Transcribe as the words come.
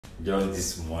just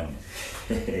this morning.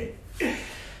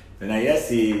 When I hear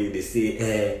say they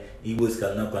say Igbos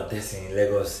cannot contest in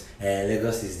Lagos,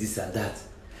 Lagos is this and that.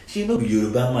 She know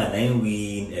Yoruba man and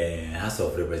win House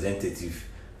of Representative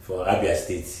for Abia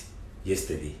State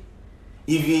yesterday.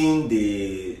 Even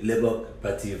the Labour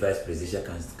Party vice presidential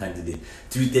candidate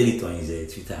tweeted it on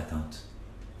his Twitter account.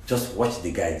 Just watch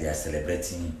the guy they are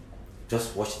celebrating.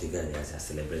 Just watch the guy they are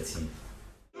celebrating.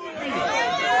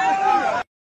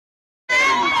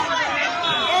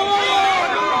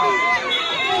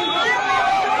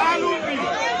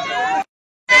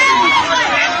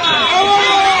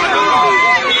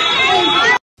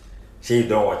 Say you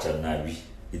don't watch it now,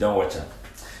 you don't watch it.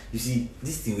 You see,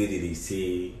 this thing where they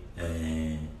say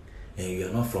you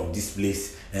are not from this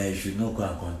place, you should not go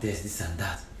and contest this and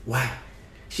that. Why?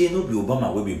 She no be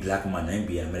Obama will be black man and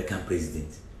be American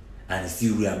president and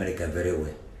still rule America very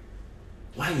well.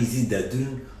 Why is it that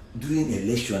during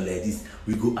election like this,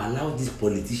 we go allow these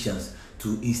politicians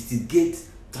to instigate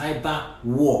tribal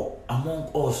war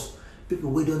among us? People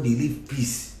who don't live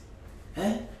peace.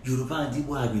 Yoruba and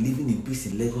Igbo have been living in peace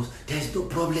in Lagos. There is no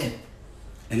problem.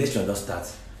 Election don't start.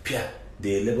 Pia,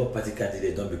 the Labour Party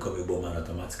candidate don't become Igbo man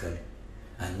automatically.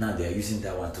 And now they are using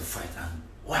that one to fight. And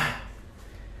why?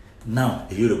 Now,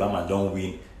 the Yoruba man don't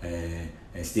win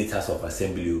State House of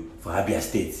Assembly for Abia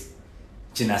State.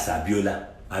 Chinasa Abiola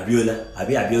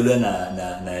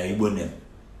na Igbo name.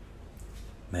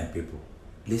 My people,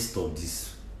 let's stop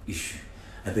this issue.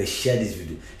 I better share this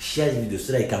video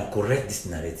so that I can correct this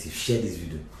narrative. Share this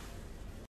video.